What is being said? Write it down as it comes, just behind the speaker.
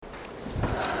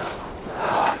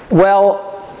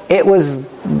Well, it was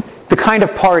the kind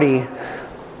of party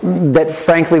that,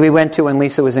 frankly, we went to when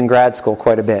Lisa was in grad school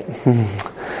quite a bit.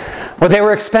 Well, there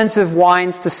were expensive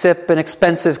wines to sip and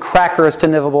expensive crackers to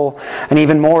nibble and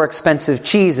even more expensive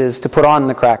cheeses to put on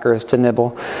the crackers to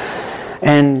nibble.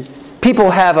 And people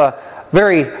have a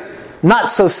very not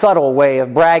so subtle way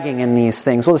of bragging in these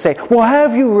things. Well, they say, well,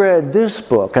 have you read this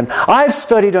book? And I've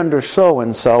studied under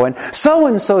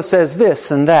so-and-so says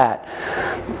this and that.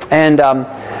 And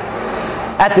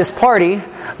at this party,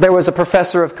 there was a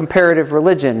professor of comparative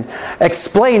religion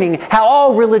explaining how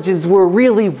all religions were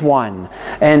really one.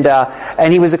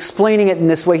 And he was explaining it in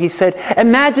this way. He said,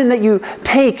 imagine that you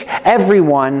take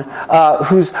everyone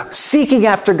who's seeking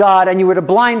after God and you were to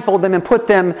blindfold them and put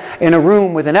them in a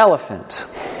room with an elephant.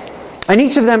 And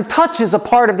each of them touches a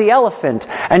part of the elephant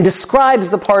and describes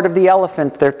the part of the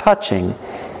elephant they're touching.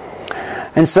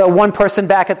 And so one person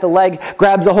back at the leg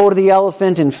grabs a hold of the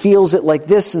elephant and feels it like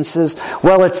this and says,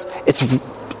 well, it's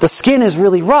the skin is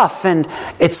really rough and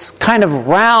it's kind of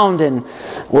round and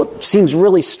it seems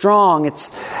really strong.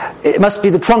 It must be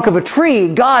the trunk of a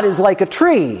tree. God is like a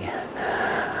tree.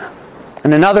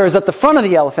 And another is at the front of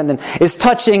the elephant and is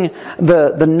touching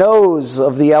the nose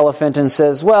of the elephant and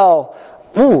says, well,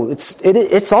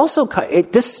 it's also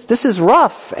this is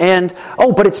rough and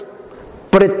but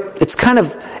it's kind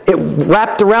of it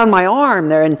wrapped around my arm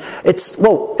there and it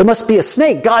must be a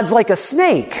snake. God's like a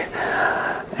snake.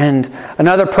 And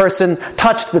another person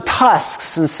touched the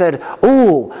tusks and said,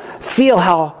 ooh, feel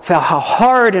how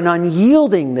hard and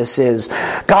unyielding this is.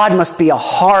 God must be a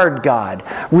hard God,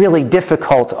 really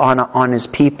difficult on his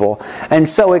people. And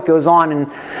so it goes on, and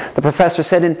the professor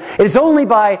said, and it is only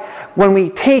by when we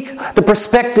take the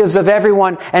perspectives of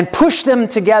everyone and push them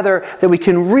together that we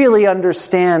can really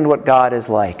understand what God is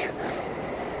like.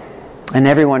 And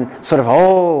everyone sort of,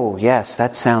 oh, yes,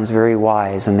 that sounds very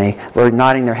wise. And they were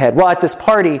nodding their head. Well, at this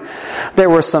party, there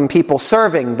were some people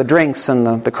serving the drinks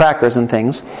and the crackers and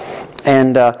things.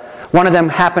 And one of them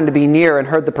happened to be near and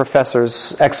heard the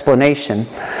professor's explanation.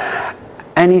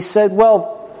 And he said,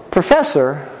 well,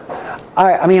 Professor,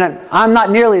 I'm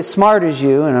not nearly as smart as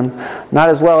you, and I'm not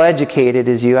as well educated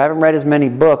as you. I haven't read as many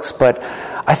books, but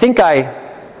I think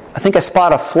I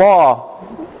spot a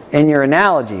flaw in your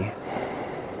analogy.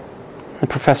 The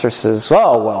professor says,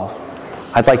 oh, well,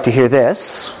 I'd like to hear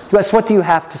this. Yes, what do you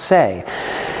have to say?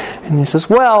 And he says,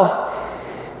 well,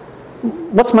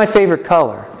 what's my favorite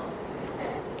color?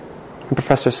 The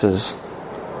professor says,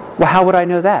 well, how would I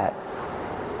know that?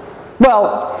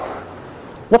 Well,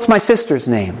 what's my sister's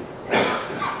name?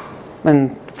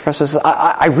 And the professor says,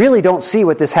 I really don't see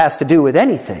what this has to do with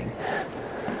anything.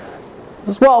 He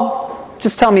says, well,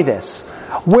 just tell me this.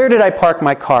 Where did I park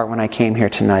my car when I came here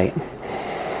tonight?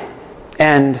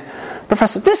 And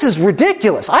Professor, this is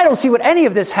ridiculous. I don't see what any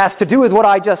of this has to do with what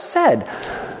I just said.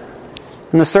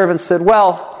 And the servant said,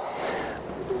 well,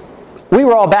 we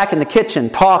were all back in the kitchen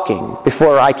talking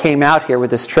before I came out here with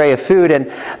this tray of food,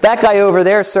 and that guy over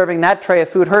there serving that tray of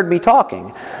food heard me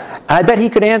talking. I bet he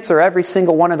could answer every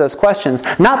single one of those questions,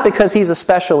 not because he's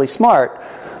especially smart,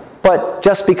 but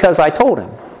just because I told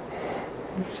him.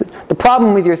 The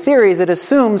problem with your theory is it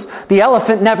assumes the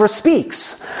elephant never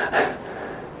speaks.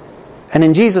 And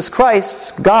in Jesus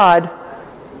Christ, God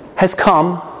has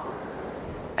come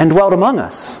and dwelt among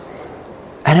us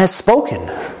and has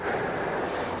spoken.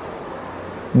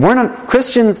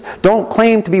 Christians don't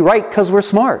claim to be right because we're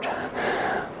smart.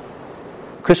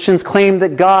 Christians claim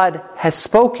that God has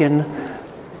spoken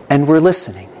and we're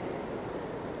listening.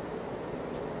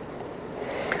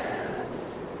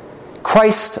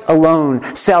 Christ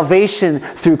alone, salvation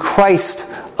through Christ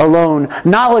alone,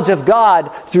 knowledge of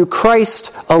God through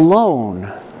Christ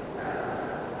alone.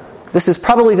 This is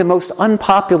probably the most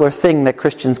unpopular thing that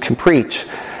Christians can preach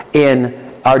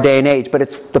in our day and age, but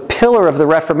it's the pillar of the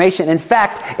Reformation. In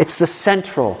fact, it's the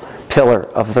central pillar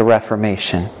of the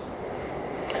Reformation.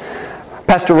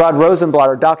 Pastor Rod Rosenblatt,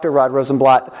 or Dr. Rod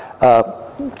Rosenblatt,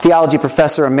 theology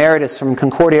professor emeritus from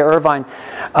Concordia Irvine,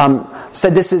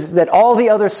 said that all the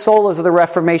other solas of the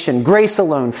Reformation, grace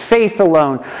alone, faith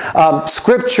alone,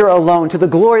 Scripture alone, to the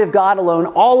glory of God alone,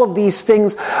 all of these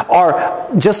things are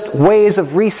just ways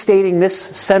of restating this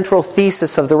central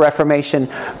thesis of the Reformation,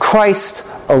 Christ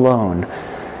alone.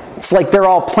 It's like they're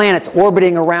all planets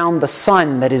orbiting around the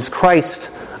sun that is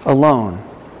Christ alone.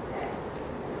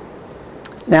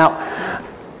 Now,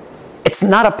 it's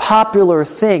not a popular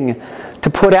thing to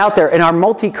put out there in our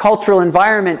multicultural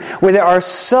environment where there are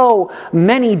so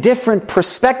many different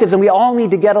perspectives and we all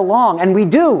need to get along. And we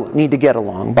do need to get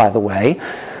along, by the way.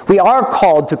 We are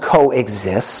called to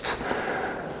coexist.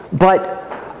 But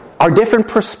our different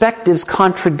perspectives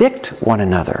contradict one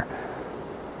another.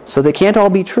 so they can't all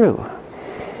be true.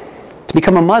 To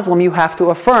become a Muslim, you have to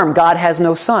affirm God has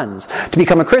no sons. To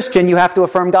become a Christian, you have to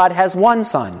affirm God has one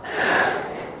son.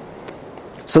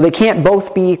 So they can't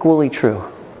both be equally true.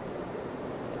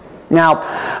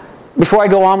 Now, before I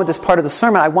go on with this part of the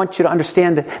sermon, I want you to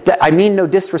understand that I mean no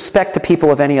disrespect to people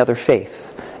of any other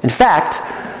faith. In fact,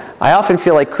 I often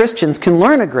feel like Christians can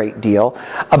learn a great deal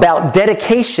about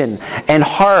dedication and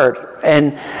heart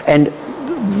and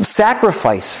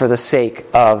sacrifice for the sake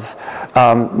of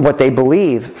what they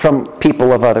believe from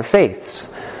people of other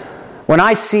faiths. When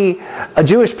I see a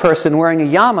Jewish person wearing a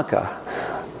yarmulke,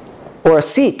 or a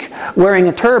Sikh wearing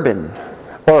a turban,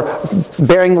 or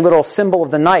bearing the little symbol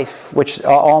of the knife, which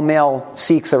all male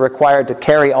Sikhs are required to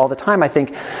carry all the time, I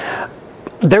think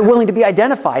they're willing to be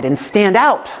identified and stand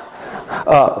out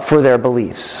for their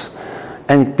beliefs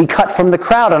and be cut from the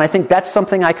crowd. And I think that's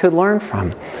something I could learn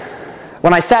from.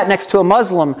 When I sat next to a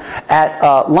Muslim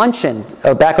at luncheon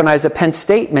back when I was at Penn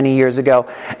State many years ago,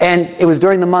 and it was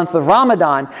during the month of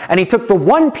Ramadan, and he took the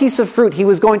one piece of fruit he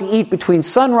was going to eat between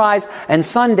sunrise and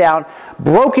sundown,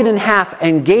 broke it in half,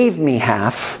 and gave me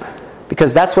half,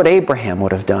 because that's what Abraham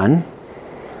would have done.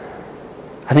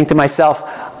 I think to myself,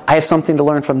 I have something to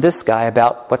learn from this guy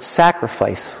about what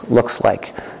sacrifice looks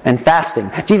like, and fasting.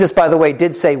 Jesus, by the way,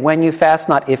 did say when you fast,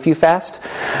 not if you fast.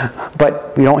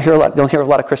 But we don't hear a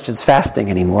lot of Christians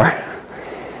fasting anymore.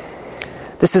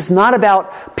 This is not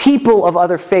about people of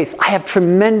other faiths. I have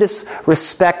tremendous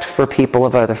respect for people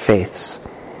of other faiths.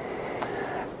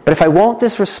 But if I won't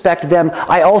disrespect them,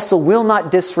 I also will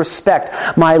not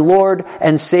disrespect my Lord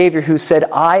and Savior, who said,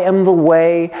 I am the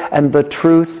way and the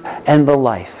truth and the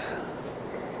life.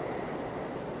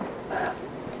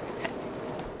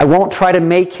 I won't try to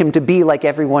make him to be like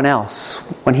everyone else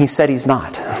when he said he's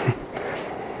not.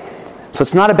 So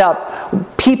it's not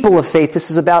about people of faith. This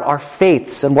is about our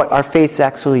faiths and what our faiths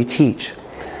actually teach.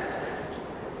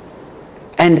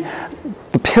 And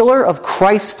the pillar of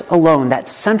Christ alone, that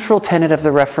central tenet of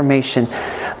the Reformation,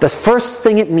 the first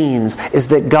thing it means is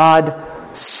that God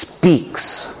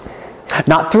speaks.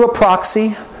 Not through a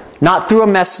proxy, not through a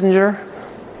messenger,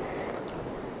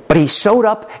 but he showed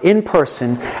up in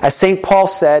person. As St. Paul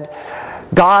said,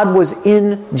 God was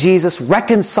in Jesus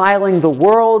reconciling the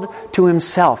world to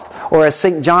himself. Or as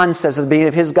St. John says at the beginning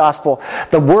of his gospel,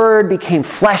 the Word became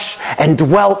flesh and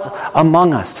dwelt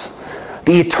among us.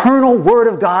 The eternal Word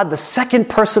of God, the second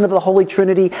person of the Holy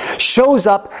Trinity, shows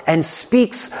up and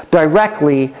speaks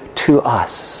directly to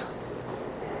us.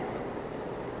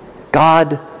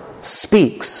 God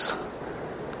speaks.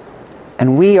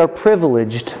 And we are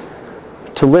privileged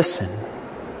to listen.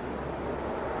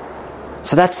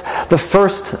 So that's the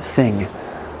first thing.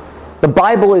 The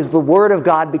Bible is the Word of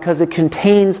God because it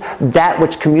contains that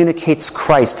which communicates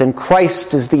Christ, and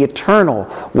Christ is the eternal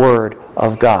Word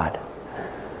of God.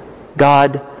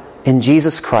 God in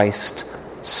Jesus Christ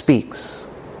speaks.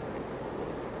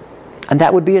 And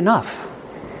that would be enough.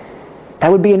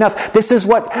 That would be enough. This is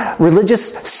what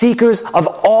religious seekers of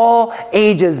all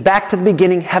ages, back to the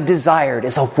beginning, have desired,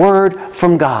 is a word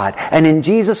from God. And in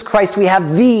Jesus Christ we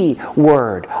have the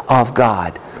Word of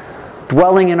God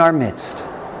dwelling in our midst.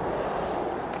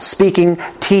 Speaking,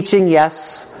 teaching,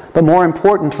 yes, but more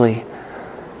importantly,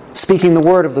 speaking the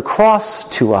word of the cross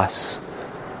to us,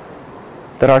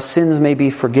 that our sins may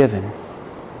be forgiven.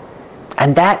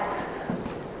 And that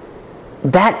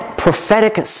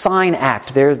prophetic sign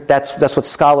act, that's what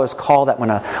scholars call that when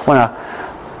a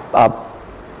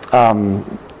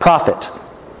prophet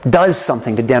does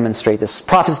something to demonstrate this.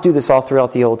 Prophets do this all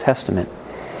throughout the Old Testament.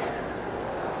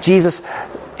 Jesus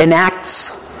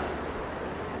enacts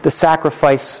the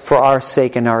sacrifice for our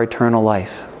sake and our eternal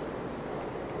life.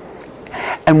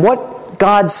 And what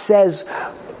God says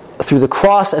through the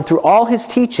cross and through all his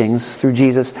teachings through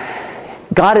Jesus,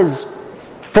 God is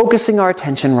focusing our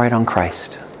attention right on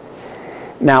Christ.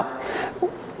 Now,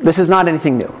 this is not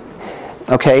anything new.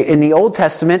 Okay, in the Old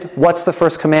Testament, what's the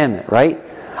first commandment, right?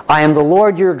 I am the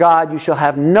Lord your God, you shall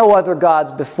have no other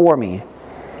gods before me.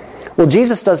 Well,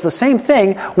 Jesus does the same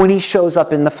thing when he shows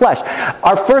up in the flesh.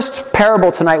 Our first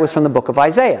parable tonight was from the book of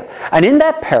Isaiah. And in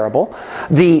that parable,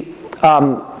 the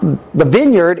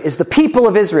vineyard is the people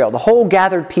of Israel, the whole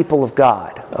gathered people of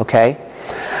God. Okay?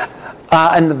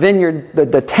 And the vineyard,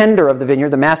 the tender of the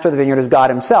vineyard, the master of the vineyard is God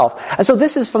himself. And so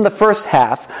this is from the first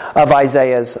half of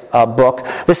Isaiah's book.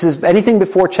 This is anything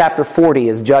before chapter 40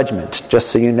 is judgment, just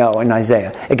so you know, in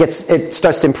Isaiah. It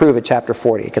starts to improve at chapter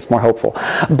 40. It gets more hopeful.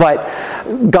 But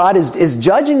God is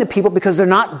judging the people because they're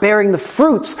not bearing the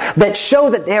fruits that show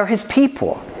that they're his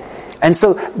people. And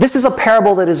so this is a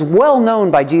parable that is well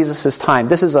known by Jesus' time.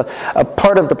 This is a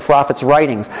part of the prophet's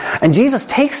writings. And Jesus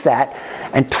takes that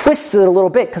and twists it a little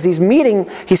bit because he's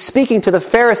speaking to the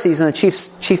Pharisees and the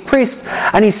chief priests,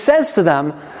 and he says to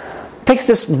them, takes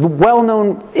this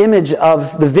well-known image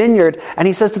of the vineyard, and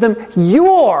he says to them,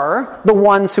 you're the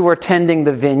ones who are tending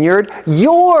the vineyard.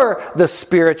 You're the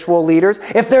spiritual leaders.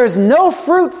 If there's no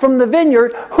fruit from the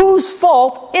vineyard, whose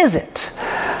fault is it?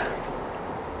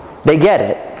 They get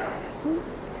it.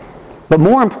 But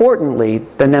more importantly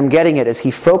than them getting it is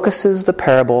he focuses the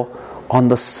parable on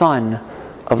the son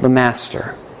of the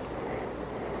master.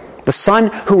 The son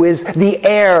who is the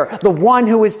heir, the one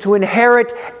who is to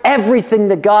inherit everything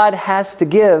that God has to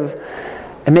give,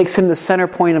 and makes him the center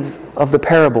point of the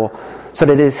parable, so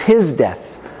that it is his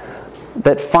death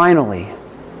that finally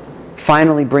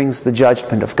brings the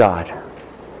judgment of God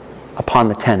upon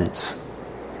the tenants.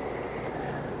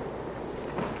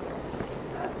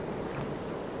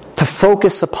 To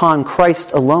focus upon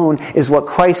Christ alone is what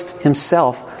Christ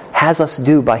himself has us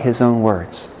do by his own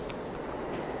words.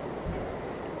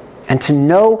 And to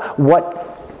know what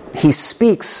he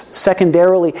speaks,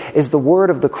 secondarily, is the word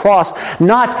of the cross.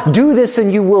 Not, do this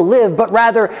and you will live, but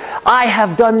rather, I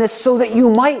have done this so that you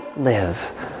might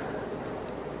live.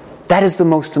 That is the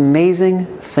most amazing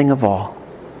thing of all.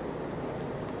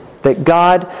 That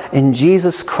God in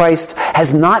Jesus Christ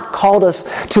has not called us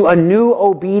to a new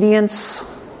obedience,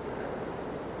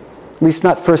 at least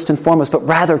not first and foremost, but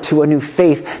rather to a new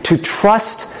faith, to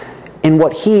trust in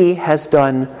what he has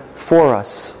done for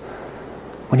us.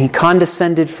 When he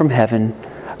condescended from heaven,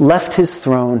 left his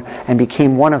throne, and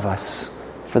became one of us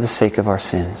for the sake of our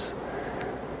sins.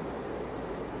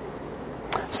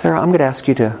 Sarah, I'm going to ask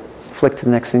you to flick to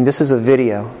the next thing. This is a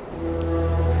video.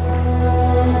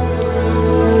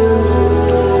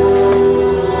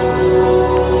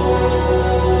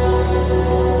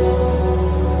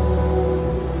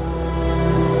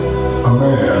 A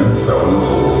man fell in a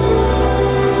hole.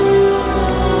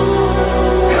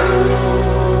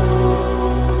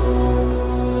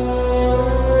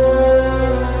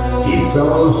 He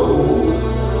fell in a hole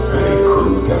and he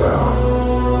couldn't get out.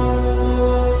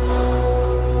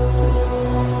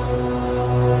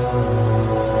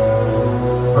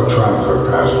 A traveler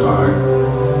passed by.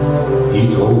 He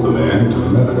told the man to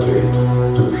meditate,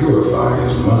 to purify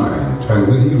his mind, and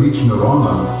when he reached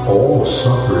Nirvana, all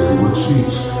suffering would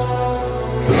cease.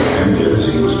 The man did as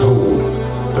he was told,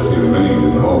 but he remained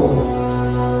in the hole.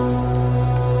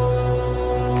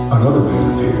 Another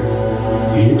man appeared.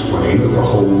 He explained that the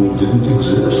hole didn't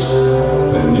exist,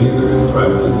 and neither in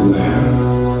fact did the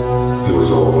man. It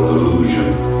was all an illusion.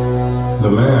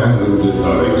 The man who did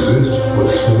not exist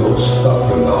was still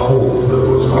stuck in the hole that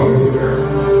was not there.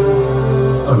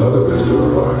 Another visitor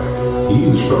arrived. He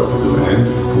instructed the man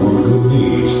to perform good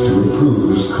deeds to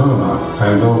improve his karma,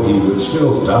 and though he would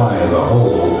still die in the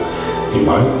hole, he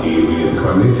might be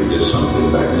reincarnated as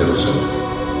something magnificent.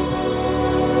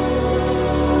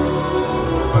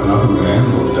 Another man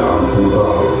looked down from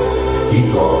above. He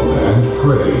taught the man to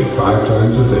pray 5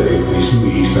 times a day facing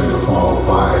east and to follow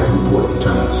 5 important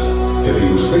tenets. If he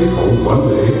was faithful, one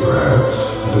day, perhaps,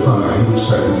 the divine would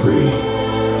set him free.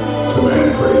 The man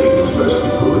prayed as best he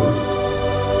could,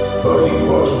 but he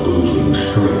was losing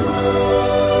strength,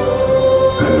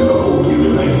 and in the hole he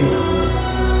remained.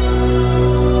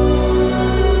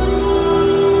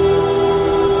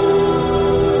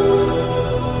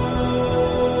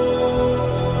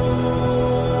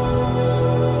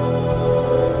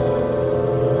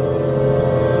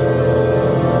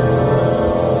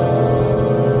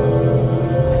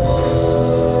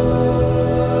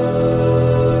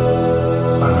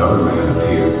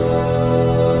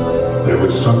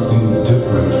 Something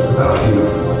different about him.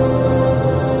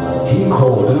 He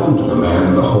called down to the man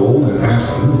in the hole and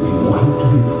asked him if he wanted to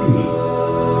be free.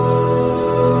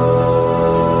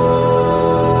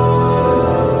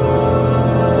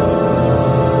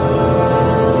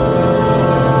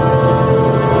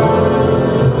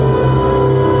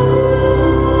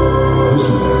 This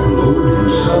man lowered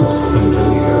himself into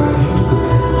the earth, into the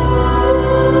pit.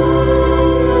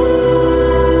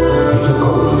 He took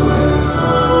hold of the man.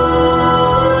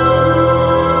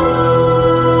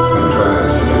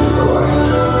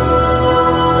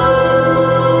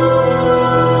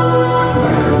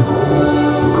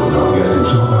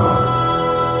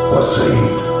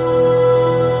 Saved.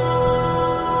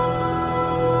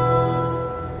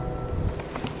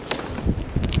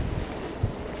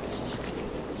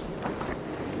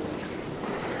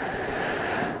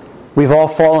 We've all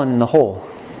fallen in the hole.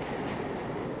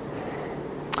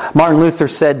 Martin Luther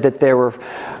said that there were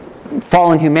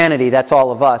fallen humanity, that's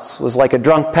all of us, was like a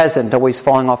drunk peasant always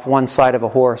falling off one side of a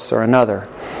horse or another.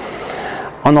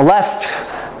 On the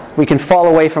left, we can fall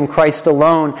away from Christ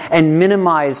alone and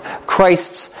minimize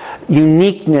Christ's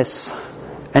uniqueness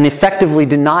and effectively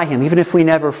deny Him, even if we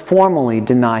never formally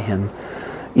deny Him.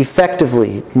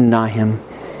 Effectively deny Him.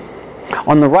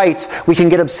 On the right, we can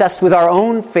get obsessed with our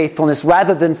own faithfulness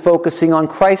rather than focusing on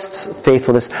Christ's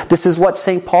faithfulness. This is what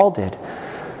St. Paul did.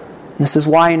 This is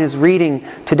why in his reading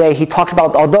today he talked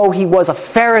about, although he was a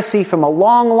Pharisee from a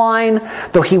long line,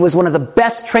 though he was one of the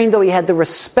best trained, though he had the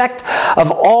respect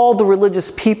of all the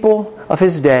religious people of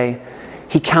his day,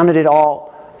 he counted it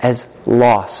all as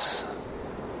loss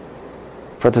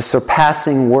for the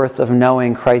surpassing worth of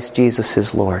knowing Christ Jesus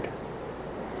his Lord.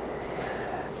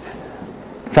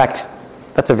 In fact,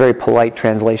 that's a very polite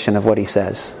translation of what he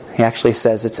says. He actually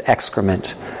says it's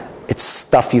excrement. It's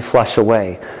stuff you flush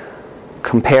away,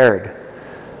 compared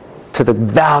to the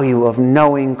value of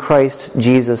knowing Christ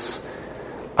Jesus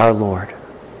our Lord.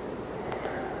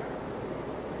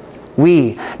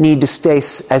 We need to stay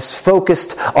as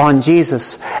focused on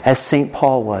Jesus as St.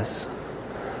 Paul was.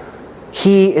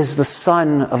 He is the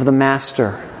Son of the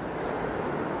Master.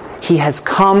 He has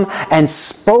come and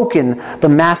spoken the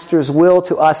Master's will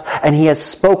to us, and He has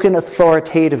spoken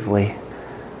authoritatively.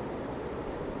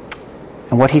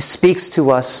 And what He speaks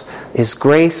to us is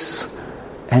grace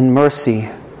and mercy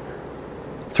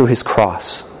through His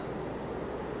cross.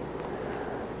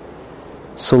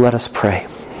 So let us pray.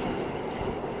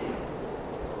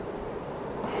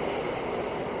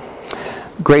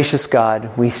 Gracious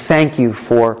God, we thank You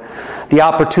for the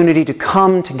opportunity to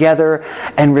come together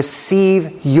and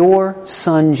receive Your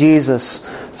Son Jesus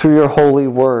through Your holy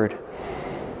word,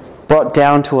 brought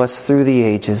down to us through the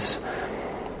ages.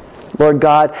 Lord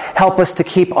God, help us to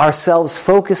keep ourselves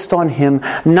focused on Him,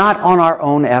 not on our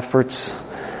own efforts,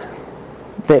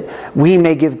 that we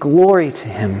may give glory to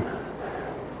Him,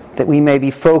 that we may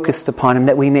be focused upon Him,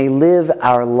 that we may live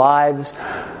our lives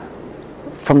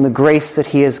from the grace that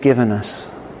He has given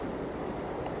us.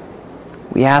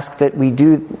 We ask that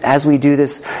as we do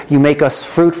this, You make us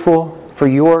fruitful for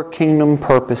Your kingdom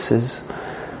purposes,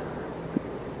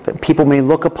 that people may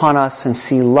look upon us and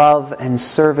see love and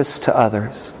service to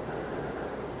others.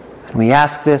 And we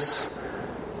ask this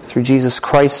through Jesus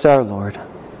Christ our Lord.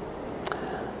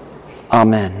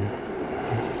 Amen.